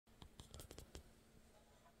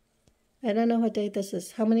I don't know what day this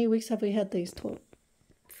is. How many weeks have we had these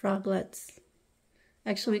froglets?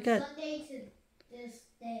 Actually, we got... Sunday to this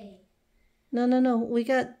day. No. We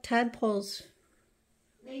got tadpoles.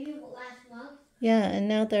 Maybe last month? Yeah, and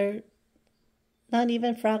now they're not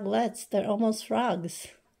even froglets. They're almost frogs.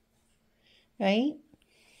 Right?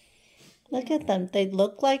 Look at them. They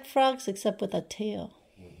look like frogs except with a tail.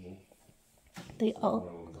 Mm-hmm. They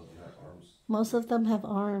all... Most of them have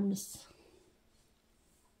arms.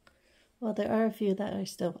 Well, there are a few that are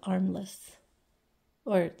still armless.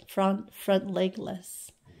 Or front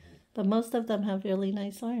legless. Mm-hmm. But most of them have really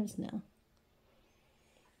nice arms now.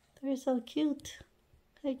 They're so cute.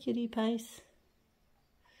 Hi, cutie pies.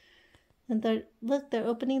 And they're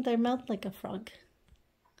opening their mouth like a frog.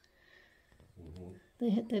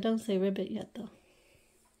 Mm-hmm. They don't say ribbit yet, though.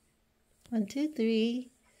 1, 2,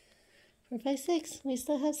 3, 4, 5, 6. We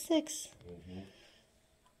still have 6. Mm-hmm.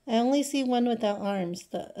 I only see one without arms.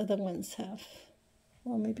 The other ones have.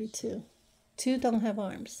 Well, maybe 2. 2 don't have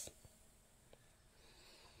arms.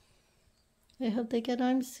 I hope they get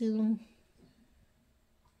arms soon.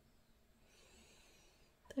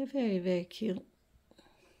 They're very, very cute.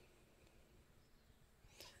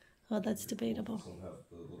 Oh, that's debatable. Some have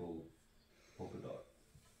the little polka dot.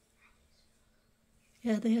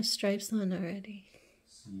 Yeah, they have stripes on already.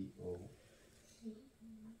 COLL.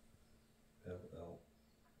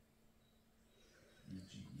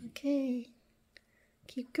 Okay.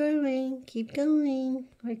 Keep growing. Keep going.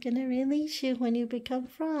 We're going to release you when you become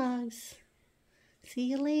frogs. See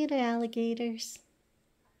you later, alligators.